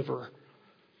and the Deliverer.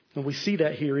 And we see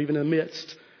that here, even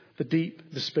amidst the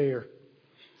deep despair.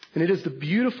 And it is the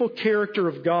beautiful character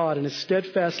of God and His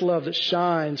steadfast love that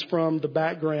shines from the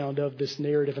background of this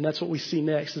narrative. And that's what we see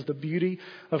next, is the beauty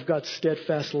of God's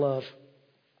steadfast love.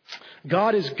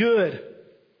 God is good.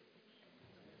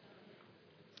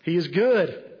 He is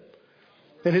good.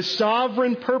 And His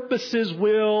sovereign purposes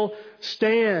will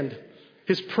stand.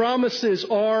 His promises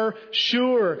are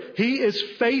sure. He is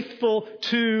faithful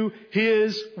to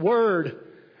His word.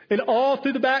 And all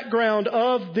through the background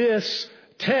of this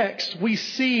text, we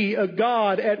see a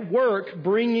God at work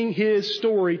bringing His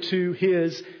story to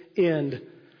His end.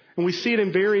 And we see it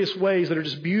in various ways that are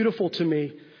just beautiful to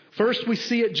me. First, we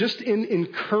see it just in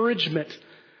encouragement.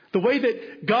 The way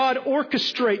that God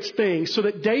orchestrates things so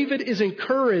that David is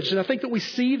encouraged. And I think that we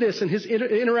see this in his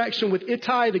interaction with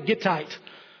Ittai the Gittite.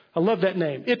 I love that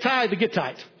name. Ittai the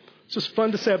Gittite. It's just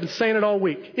fun to say. I've been saying it all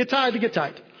week. Ittai the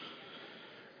Gittite.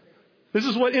 This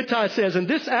is what Ittai says, and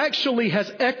this actually has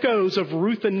echoes of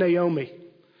Ruth and Naomi.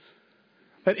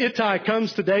 That Ittai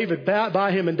comes to David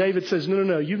by him, and David says,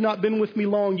 no, you've not been with me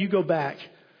long, you go back.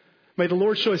 May the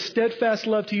Lord show His steadfast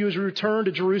love to you as you return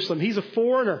to Jerusalem. He's a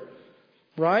foreigner,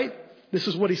 right? This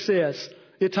is what he says.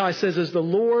 Ittai says, as the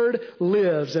Lord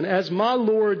lives, and as my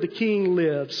Lord the king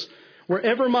lives,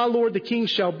 wherever my Lord the king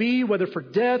shall be, whether for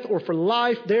death or for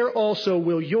life, there also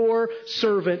will your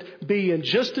servant be. And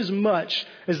just as much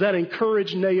as that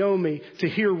encouraged Naomi to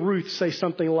hear Ruth say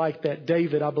something like that,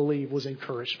 David, I believe, was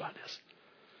encouraged by this.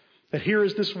 That here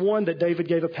is this one that David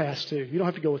gave a pass to. You don't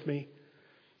have to go with me.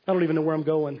 I don't even know where I'm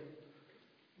going.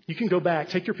 You can go back.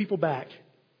 Take your people back.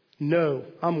 No,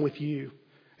 I'm with you.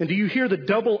 And do you hear the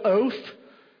double oath?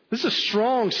 This is a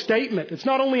strong statement. It's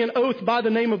not only an oath by the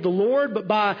name of the Lord, but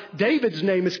by David's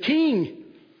name as king.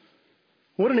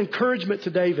 What an encouragement to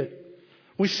David.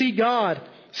 We see God,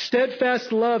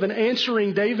 steadfast love, and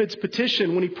answering David's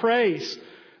petition when he prays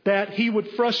that he would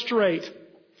frustrate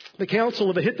the counsel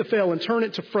of Ahithophel and turn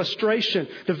it to frustration.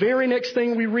 The very next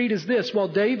thing we read is this. While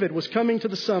David was coming to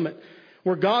the summit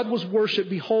where God was worshipped,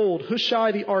 behold,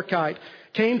 Hushai the Archite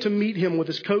came to meet him with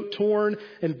his coat torn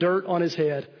and dirt on his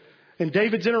head. And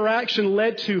David's interaction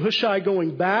led to Hushai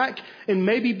going back and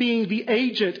maybe being the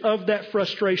agent of that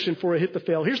frustration for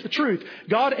Ahithophel. Here's the truth.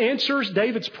 God answers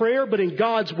David's prayer, but in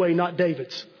God's way, not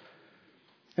David's.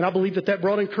 And I believe that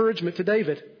brought encouragement to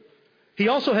David. He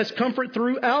also has comfort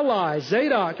through allies,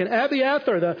 Zadok and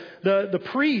Abiathar, the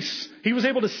priests. He was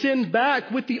able to send back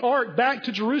with the ark back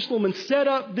to Jerusalem and set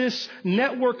up this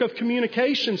network of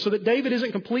communication so that David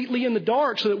isn't completely in the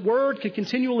dark, so that word could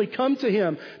continually come to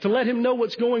him to let him know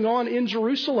what's going on in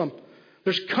Jerusalem.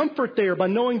 There's comfort there by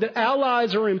knowing that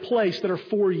allies are in place that are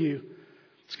for you.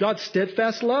 It's God's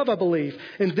steadfast love, I believe.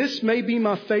 And this may be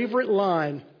my favorite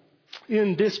line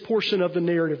in this portion of the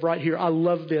narrative right here. I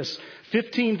love this.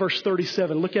 15 verse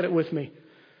 37. Look at it with me.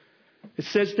 It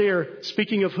says there,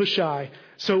 speaking of Hushai.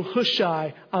 So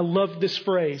Hushai, I love this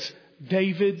phrase,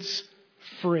 David's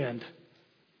friend.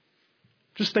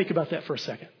 Just think about that for a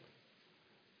second.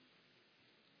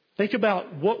 Think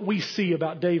about what we see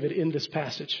about David in this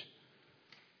passage.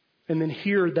 And then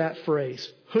hear that phrase.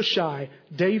 Hushai,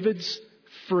 David's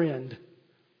friend,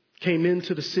 came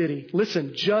into the city.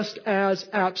 Listen, just as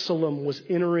Absalom was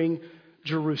entering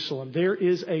Jerusalem, there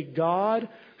is a God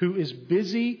who is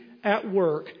busy at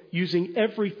work using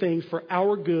everything for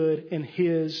our good and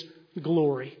His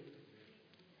glory.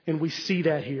 And we see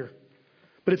that here.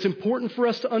 But it's important for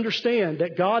us to understand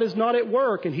that God is not at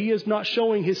work and He is not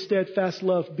showing His steadfast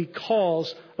love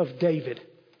because of David.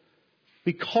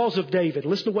 Because of David.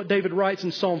 Listen to what David writes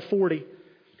in Psalm 40.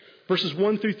 Verses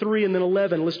 1 through 3 and then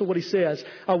 11, listen to what he says.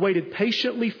 I waited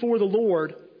patiently for the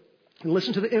Lord. And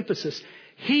listen to the emphasis.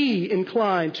 He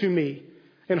inclined to me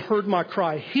and heard my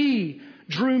cry. He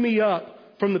drew me up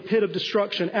from the pit of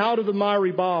destruction, out of the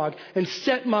miry bog, and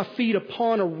set my feet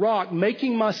upon a rock,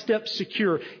 making my steps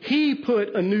secure. He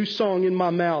put a new song in my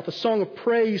mouth, a song of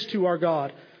praise to our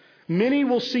God. Many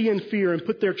will see and fear and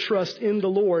put their trust in the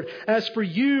Lord. As for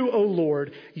you, O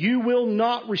Lord, you will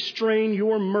not restrain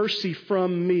your mercy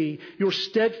from me. Your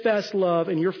steadfast love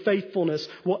and your faithfulness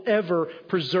will ever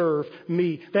preserve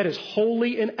me. That is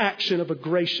wholly an action of a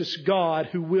gracious God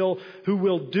who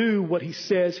will do what he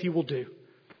says he will do.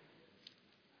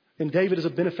 And David is a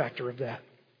benefactor of that.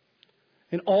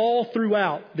 And all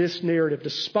throughout this narrative,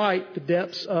 despite the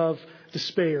depths of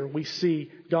despair, we see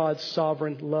God's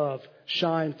sovereign love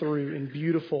shine through in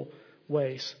beautiful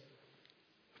ways.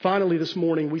 Finally, this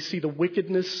morning, we see the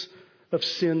wickedness of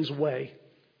sin's way.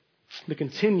 The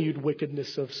continued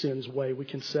wickedness of sin's way, we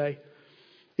can say.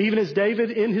 Even as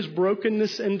David, in his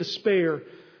brokenness and despair,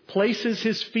 places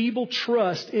his feeble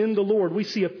trust in the Lord, we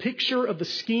see a picture of the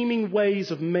scheming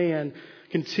ways of man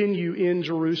continue in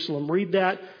Jerusalem. Read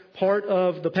that part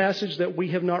of the passage that we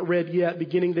have not read yet,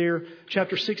 beginning there,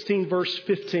 chapter 16, verse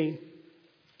 15.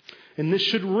 And this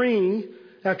should ring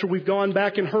after we've gone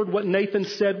back and heard what Nathan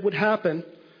said would happen.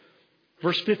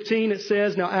 Verse 15, it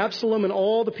says, Now Absalom and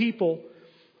all the people,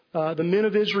 the men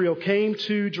of Israel, came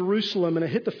to Jerusalem, and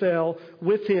Ahithophel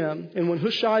with him. And when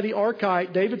Hushai the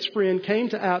Archite, David's friend, came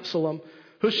to Absalom,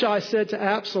 Hushai said to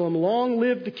Absalom, Long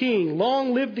live the king,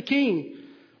 long live the king.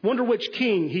 Wonder which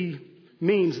king he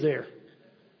means there.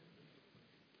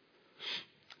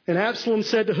 And Absalom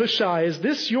said to Hushai, Is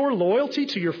this your loyalty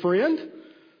to your friend?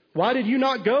 Why did you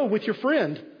not go with your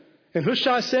friend? And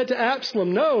Hushai said to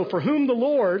Absalom, No, for whom the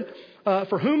Lord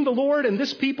and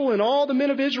this people and all the men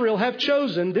of Israel have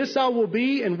chosen, this I will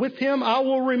be, and with him I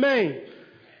will remain.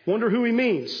 Wonder who he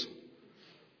means.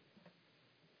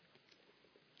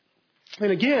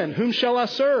 And again, whom shall I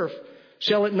serve?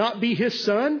 Shall it not be his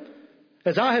son?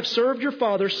 As I have served your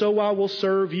father, so I will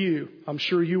serve you. I'm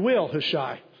sure you will,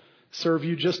 Hushai. Serve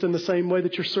you just in the same way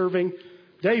that you're serving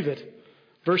David.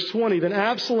 Verse 20, Then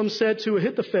Absalom said to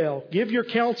Ahithophel, Give your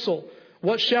counsel.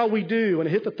 What shall we do? And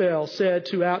Ahithophel said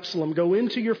to Absalom, Go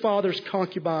into your father's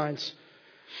concubines,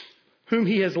 whom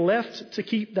he has left to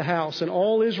keep the house. And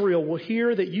all Israel will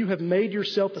hear that you have made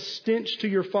yourself a stench to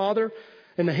your father,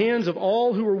 and the hands of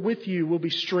all who are with you will be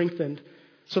strengthened.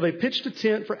 So they pitched a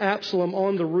tent for Absalom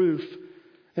on the roof.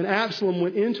 And Absalom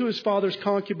went into his father's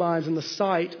concubines in the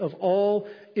sight of all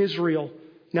Israel.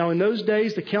 Now in those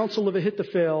days the counsel of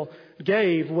Ahithophel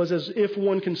gave was as if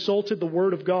one consulted the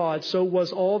word of God. So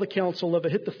was all the counsel of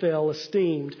Ahithophel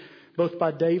esteemed, both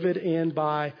by David and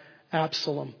by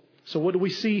Absalom. So what do we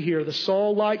see here? The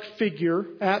Saul-like figure,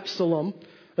 Absalom,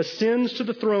 ascends to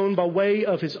the throne by way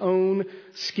of his own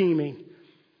scheming.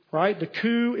 Right? The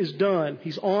coup is done.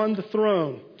 He's on the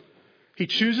throne. He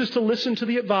chooses to listen to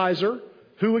the advisor,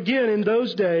 who again in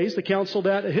those days, the counsel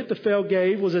that Ahithophel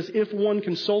gave was as if one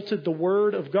consulted the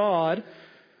word of God.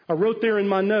 I wrote there in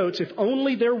my notes, if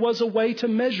only there was a way to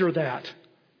measure that.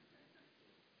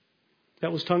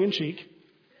 That was tongue in cheek.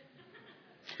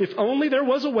 If only there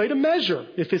was a way to measure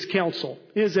if his counsel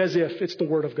is as if it's the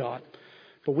word of God.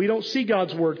 But we don't see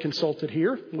God's word consulted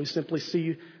here. We simply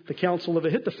see the counsel of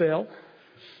Ahithophel.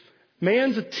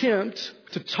 Man's attempt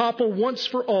to topple once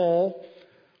for all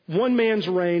one man's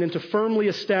reign and to firmly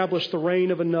establish the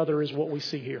reign of another is what we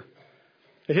see here.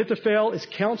 Ahithophel is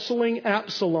counseling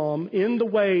Absalom in the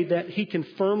way that he can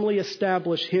firmly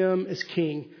establish him as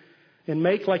king and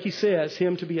make, like he says,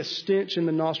 him to be a stench in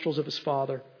the nostrils of his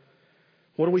father.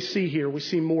 What do we see here? We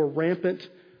see more rampant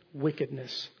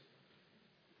wickedness.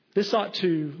 This ought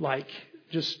to,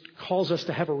 just cause us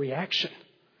to have a reaction.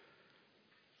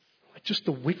 Just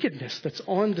the wickedness that's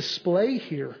on display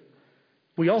here.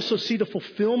 We also see the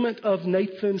fulfillment of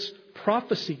Nathan's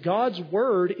prophecy. God's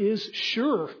word is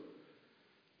sure.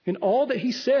 And all that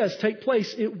he says take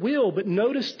place, it will. But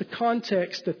notice the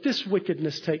context that this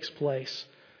wickedness takes place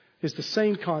is the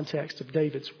same context of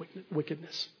David's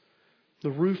wickedness.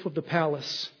 The roof of the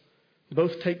palace,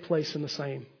 both take place in the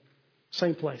same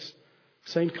place,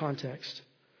 same context.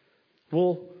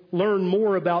 We'll learn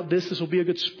more about this. This will be a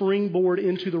good springboard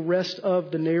into the rest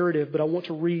of the narrative. But I want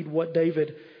to read what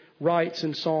David writes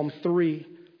in Psalm 3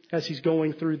 as he's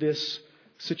going through this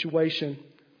situation.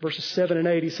 Verses 7 and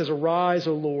 8, he says, Arise,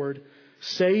 O Lord,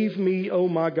 save me, O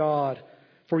my God,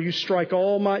 for you strike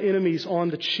all my enemies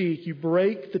on the cheek. You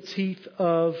break the teeth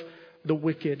of the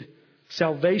wicked.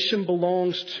 Salvation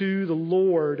belongs to the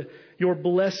Lord. Your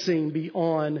blessing be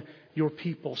on your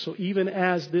people. So even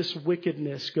as this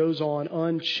wickedness goes on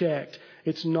unchecked,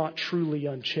 it's not truly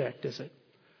unchecked, is it?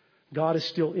 God is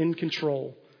still in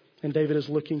control, and David is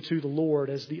looking to the Lord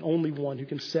as the only one who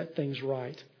can set things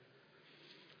right.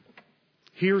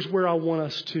 Here's where I want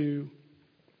us to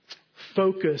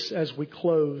focus as we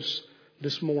close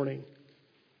this morning,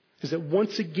 is that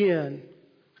once again,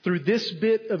 through this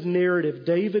bit of narrative,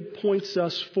 David points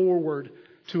us forward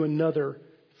to another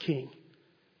king.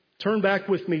 Turn back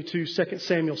with me to 2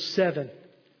 Samuel 7.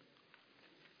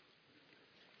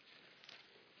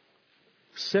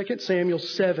 2 Samuel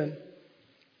 7.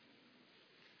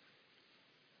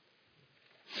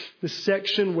 This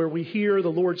section where we hear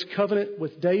the Lord's covenant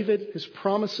with David, His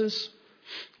promises.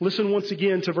 Listen once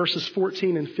again to verses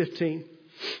 14 and 15. It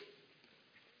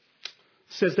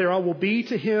says there, I will be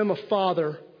to him a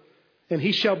father, and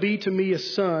he shall be to me a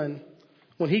son.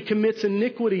 When he commits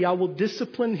iniquity, I will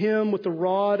discipline him with the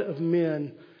rod of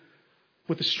men,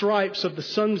 with the stripes of the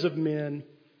sons of men.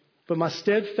 But my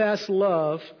steadfast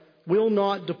love will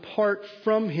not depart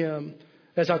from him,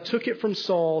 as I took it from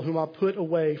Saul, whom I put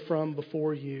away from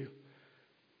before you.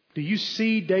 Do you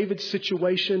see David's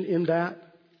situation in that?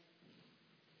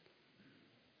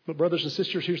 But brothers and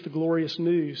sisters, here's the glorious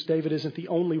news. David isn't the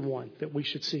only one that we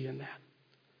should see in that.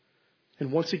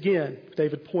 And once again,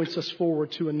 David points us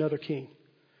forward to another king.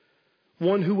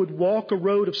 One who would walk a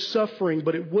road of suffering,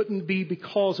 but it wouldn't be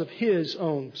because of his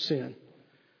own sin.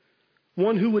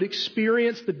 One who would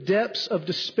experience the depths of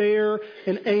despair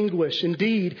and anguish.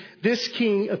 Indeed, this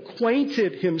king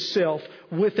acquainted himself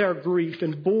with our grief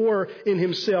and bore in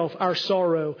himself our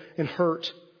sorrow and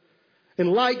hurt.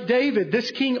 And like David,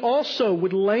 this king also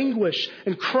would languish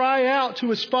and cry out to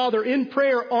his Father in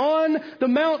prayer on the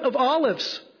Mount of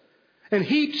Olives. And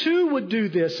he too would do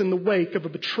this in the wake of a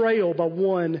betrayal by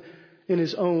one in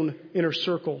his own inner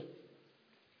circle.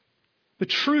 The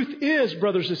truth is,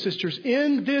 brothers and sisters,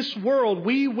 in this world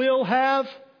we will have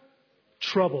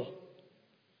trouble.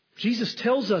 Jesus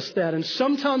tells us that, and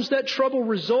sometimes that trouble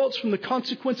results from the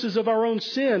consequences of our own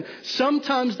sin.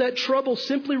 Sometimes that trouble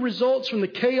simply results from the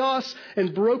chaos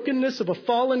and brokenness of a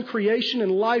fallen creation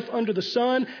and life under the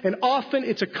sun, and often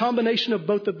it's a combination of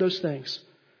both of those things.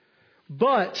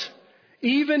 But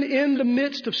even in the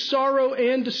midst of sorrow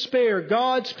and despair,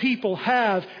 God's people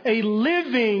have a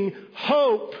living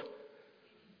hope.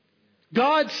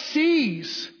 God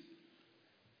sees.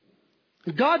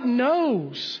 God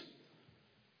knows.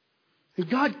 And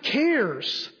God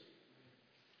cares.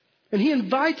 And He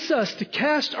invites us to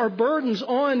cast our burdens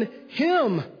on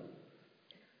Him.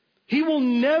 He will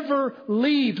never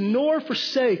leave nor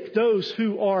forsake those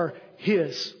who are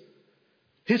His.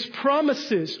 His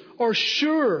promises are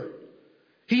sure.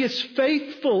 He is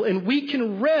faithful, and we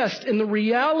can rest in the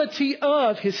reality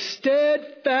of His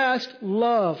steadfast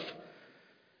love.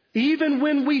 Even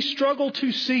when we struggle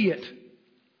to see it,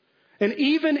 and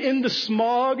even in the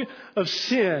smog of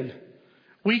sin,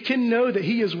 we can know that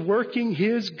He is working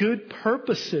His good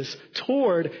purposes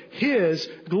toward His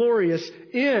glorious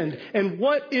end. And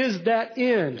what is that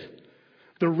end?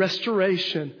 The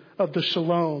restoration of the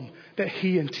shalom that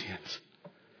He intends.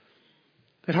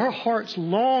 That our hearts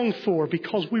long for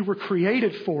because we were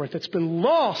created for it, that's been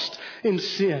lost in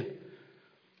sin.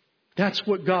 That's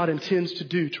what God intends to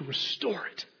do, to restore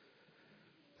it.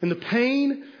 And the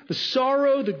pain, the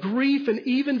sorrow, the grief, and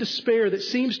even despair that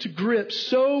seems to grip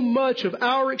so much of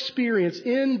our experience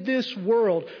in this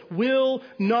world will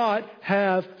not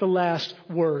have the last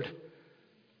word.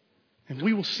 And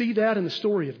we will see that in the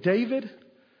story of David.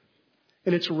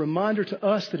 And it's a reminder to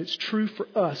us that it's true for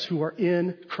us who are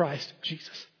in Christ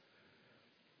Jesus.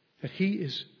 That He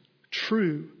is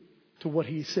true to what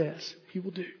He says He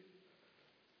will do.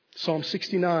 Psalm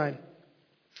 69.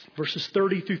 Verses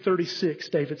 30 through 36,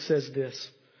 David says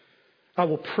this: I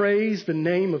will praise the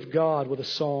name of God with a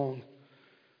song.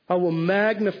 I will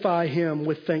magnify Him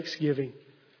with thanksgiving.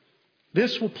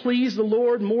 This will please the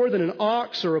Lord more than an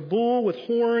ox or a bull with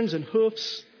horns and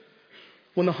hoofs.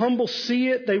 When the humble see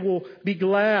it, they will be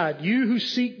glad. You who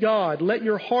seek God, let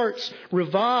your hearts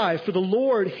revive, for the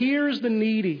Lord hears the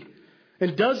needy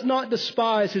and does not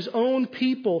despise His own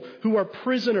people who are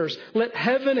prisoners. Let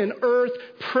heaven and earth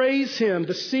praise Him,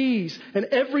 the seas and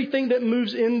everything that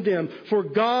moves in them. For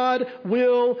God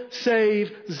will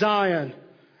save Zion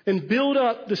and build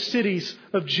up the cities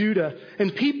of Judah.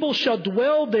 And people shall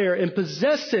dwell there and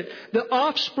possess it. The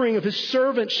offspring of His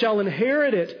servants shall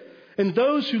inherit it. And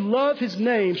those who love His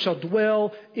name shall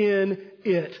dwell in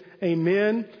it.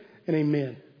 Amen and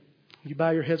amen. Will you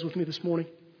bow your heads with me this morning?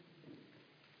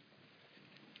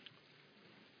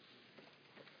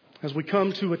 As we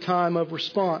come to a time of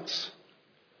response,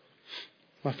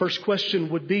 my first question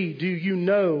would be, do you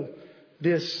know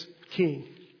this King?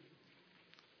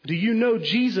 Do you know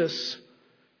Jesus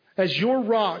as your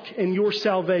rock and your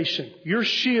salvation, your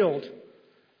shield,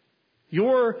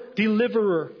 your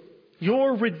deliverer,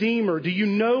 your redeemer? Do you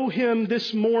know Him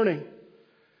this morning?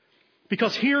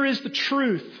 Because here is the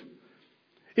truth.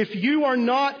 If you are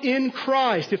not in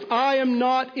Christ, if I am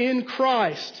not in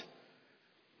Christ,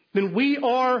 then we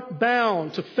are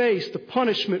bound to face the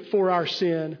punishment for our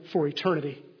sin for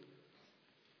eternity.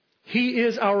 He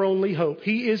is our only hope.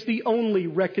 He is the only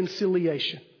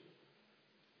reconciliation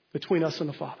between us and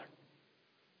the Father.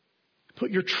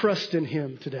 Put your trust in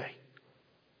Him today.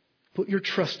 Put your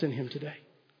trust in Him today.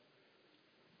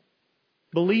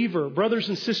 Believer, brothers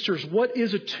and sisters, what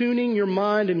is attuning your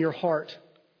mind and your heart?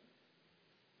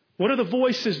 What are the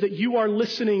voices that you are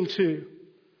listening to?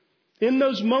 In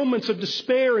those moments of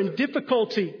despair and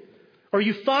difficulty, are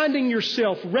you finding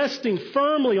yourself resting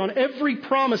firmly on every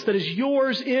promise that is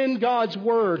yours in God's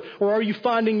Word? Or are you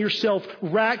finding yourself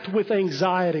racked with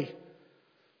anxiety?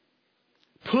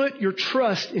 Put your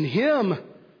trust in Him.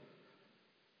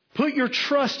 Put your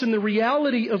trust in the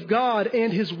reality of God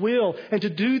and His will. And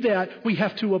to do that, we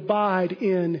have to abide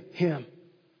in Him.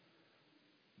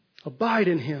 Abide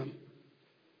in Him.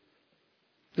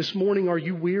 This morning, are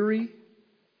you weary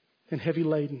and heavy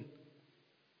laden?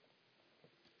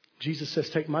 Jesus says,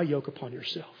 take my yoke upon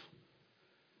yourself.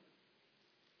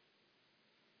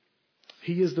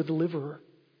 He is the deliverer.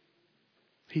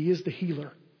 He is the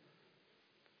healer.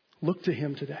 Look to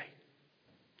Him today.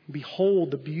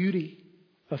 Behold the beauty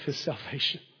of His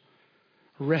salvation.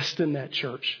 Rest in that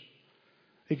church.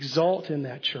 Exalt in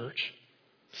that church.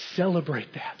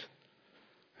 Celebrate that.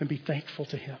 And be thankful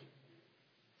to Him.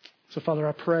 So, Father,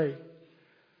 I pray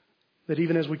that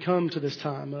even as we come to this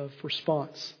time of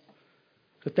response,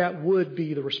 that would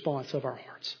be the response of our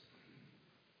hearts.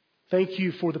 Thank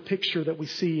you for the picture that we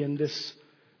see in this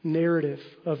narrative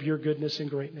of your goodness and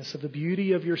greatness, of the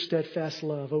beauty of your steadfast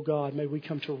love. Oh God, may we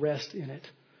come to rest in it.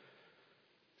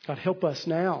 God, help us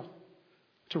now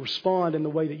to respond in the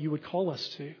way that you would call us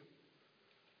to.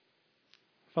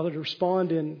 Father, to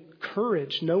respond in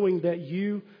courage, knowing that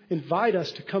you invite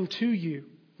us to come to you.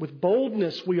 With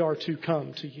boldness we are to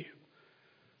come to you.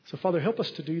 So Father, help us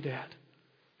to do that.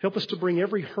 Help us to bring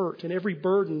every hurt and every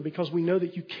burden because we know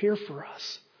that you care for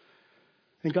us.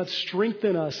 And God,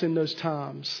 strengthen us in those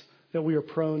times that we are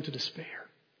prone to despair.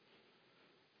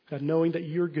 God, knowing that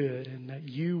you're good and that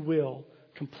you will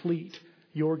complete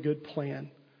your good plan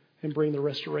and bring the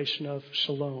restoration of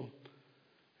shalom.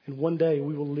 And one day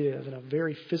we will live in a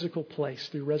very physical place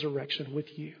through resurrection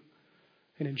with you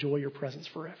and enjoy your presence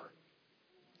forever.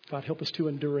 God, help us to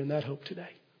endure in that hope today.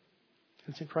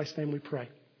 It's in Christ's name we pray.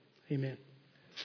 Amen.